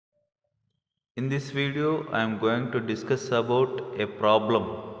In this video, I am going to discuss about a problem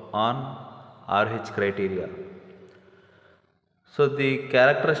on RH criteria. So the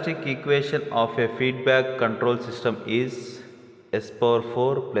characteristic equation of a feedback control system is s power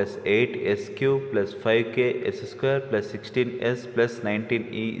 4 plus 8 s cube plus 5k s square plus 16s plus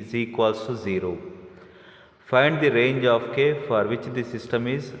 19e is equals to 0. Find the range of k for which the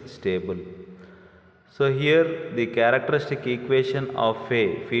system is stable. So here the characteristic equation of a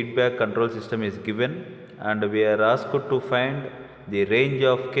feedback control system is given and we are asked to find the range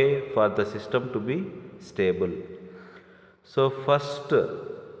of k for the system to be stable. So first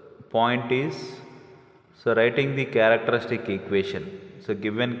point is writing the characteristic equation. So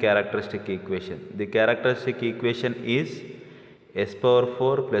given characteristic equation, the characteristic equation is s power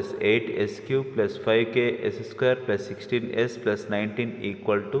 4 plus 8 s cube plus 5k s square plus 16s plus 19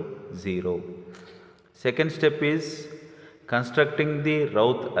 equal to 0. Second step is constructing the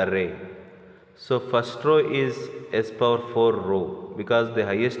row array. So first row is s power 4 row because the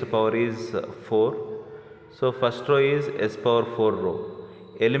highest power is 4. So first row is s power 4 row.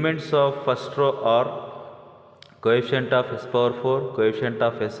 Elements of first row are coefficient of s power 4, coefficient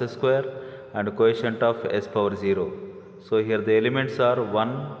of s square and coefficient of s power 0. So here the elements are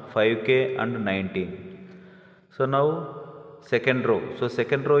 1, 5k and 19. So now second row. So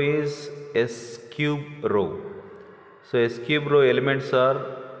second row is s cube row. So s cube row elements are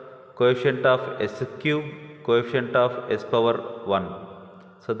coefficient of s cube, coefficient of s power 1.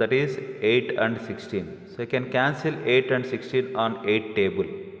 So that is 8 and 16. So you can cancel 8 and 16 on 8 table.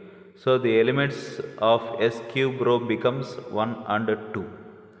 So the elements of s cube row becomes 1 and 2.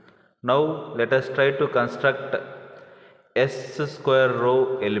 Now let us try to construct s square row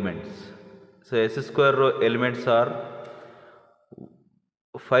elements. So s square row elements are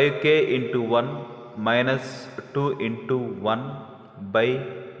 5k into 1 minus 2 into 1 by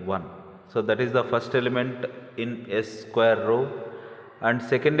 1. So that is the first element in S square row, and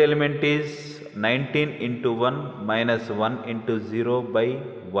second element is 19 into 1 minus 1 into 0 by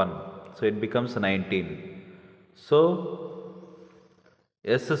 1. So it becomes 19. So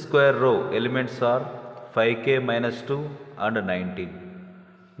S square row elements are 5k minus 2 and 19.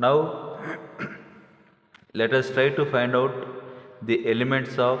 Now let us try to find out the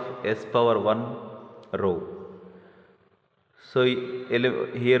elements of s power 1 row. So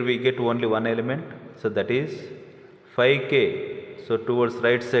here we get only one element, so that is 5k. So towards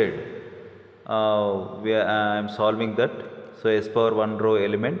right side I am solving that. So s power 1 row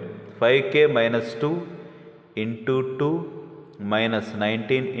element 5k minus 2 into 2 minus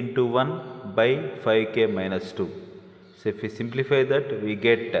 19 into 1 by 5k minus 2. So if we simplify that, we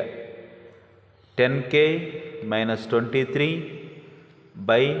get 10k minus 23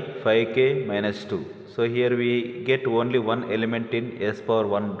 by 5k minus 2. So here we get only one element in s power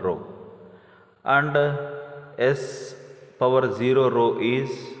 1 row, and s power 0 row is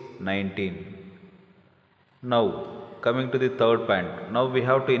 19. Now coming to the third point, now we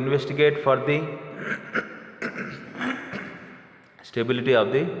have to investigate for the stability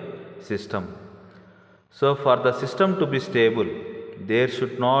of the system. So for the system to be stable, there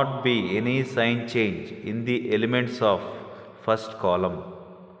should not be any sign change in the elements of first column.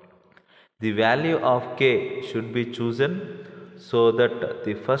 The value of k should be chosen so that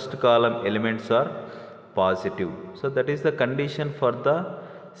the first column elements are positive. So that is the condition for the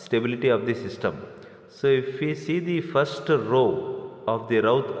stability of the system. So if we see the first row of the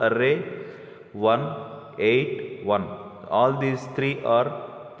row array 1, 8, 1, all these three are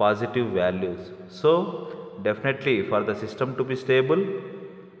positive values. So definitely for the system to be stable,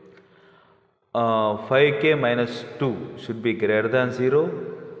 5k minus 2 should be greater than 0,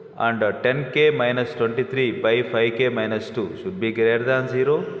 and 10k minus 23 by 5k minus 2 should be greater than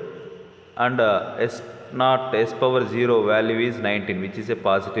 0, and s power 0 value is 19, which is a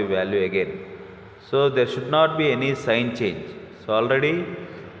positive value again. So there should not be any sign change. So already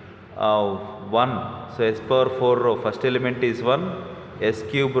 1, so s power 4 row first element is 1, s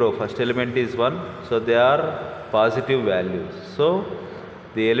cube row first element is 1, so they are positive values. So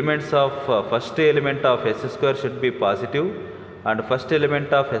the elements of first element of s square should be positive, and first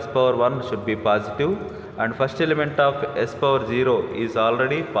element of s power 1 should be positive, and first element of s power 0 is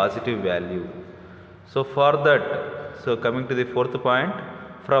already positive value. So for that, so coming to the fourth point,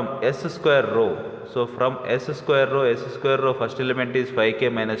 from s square row, so from s square row first element is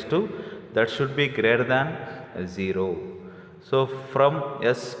 5k minus 2, that should be greater than 0. So from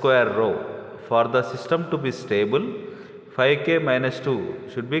s square row, for the system to be stable, 5k minus 2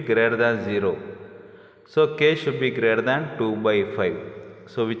 should be greater than 0. So k should be greater than 2 by 5.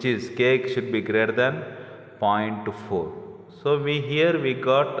 So which is k should be greater than 0.4. So here we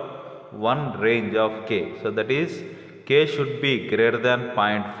got one range of k. So that is k should be greater than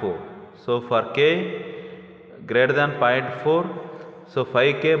 0.4. So for k greater than 0.4, so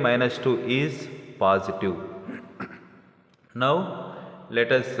 5k minus 2 is positive. Now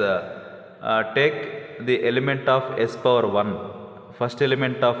let us take the element of s power 1, first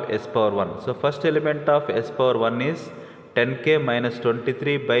element of s power 1. So first element of s power 1 is 10k minus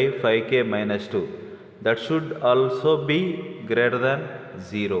 23 by 5k minus 2. That should also be greater than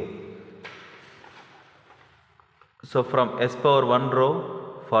 0. So from s power 1 row,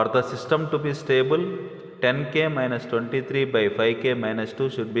 for the system to be stable, 10k minus 23 by 5k minus 2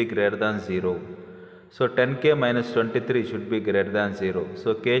 should be greater than 0. So 10k minus 23 should be greater than 0.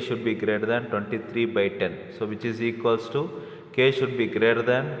 So k should be greater than 23 by 10. So which is equals to k should be greater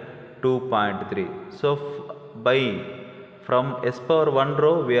than 2.3. So by from s power 1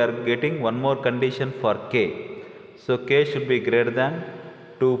 row we are getting one more condition for k. So k should be greater than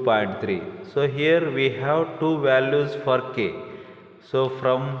 2.3. So here we have two values for k. So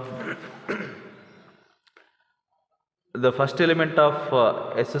from the first element of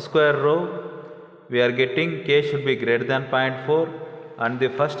s square row we are getting k should be greater than 0.4, and the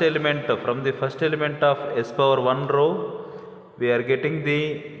first element from the first element of s power 1 row we are getting the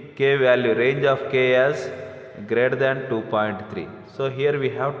k value, range of k as greater than 2.3. So here we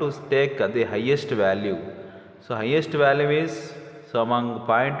have to take the highest value. So highest value is, so among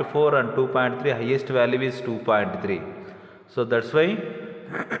 0.4 and 2.3, highest value is 2.3. So that's why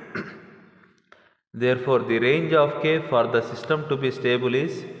therefore the range of k for the system to be stable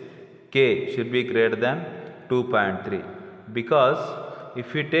is k should be greater than 2.3, because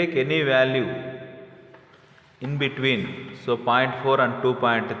if we take any value in between, so 0.4 and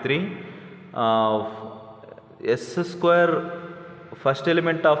 2.3, s square, first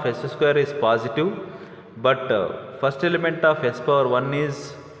element of s square is positive, but first element of s power 1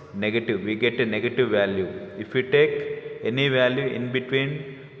 is negative. We get a negative value if we take any value in between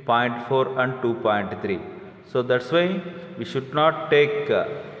 0.4 and 2.3. So that's why we should not take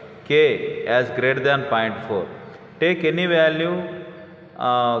k as greater than 0.4. Take any value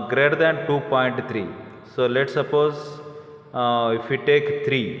greater than 2.3. So let's suppose if we take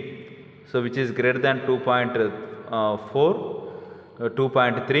 3, so which is greater than 2.4,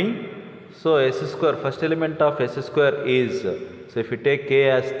 2.3. So s square, first element of s square is, so if we take k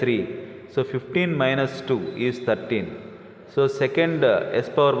as 3, so 15 minus 2 is 13. So second s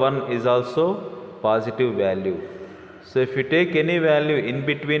power 1 is also positive value. So if we take any value in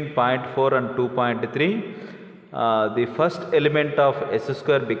between 0.4 and 2.3, the first element of s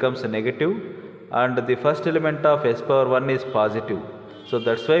square becomes negative and the first element of s power 1 is positive. So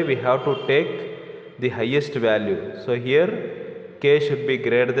that's why we have to take the highest value. So here k should be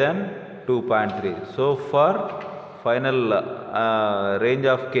greater than 2.3. So for final range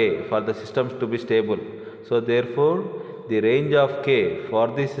of k for the systems to be stable, so therefore the range of k for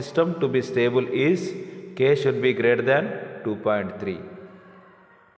the system to be stable is k should be greater than 2.3.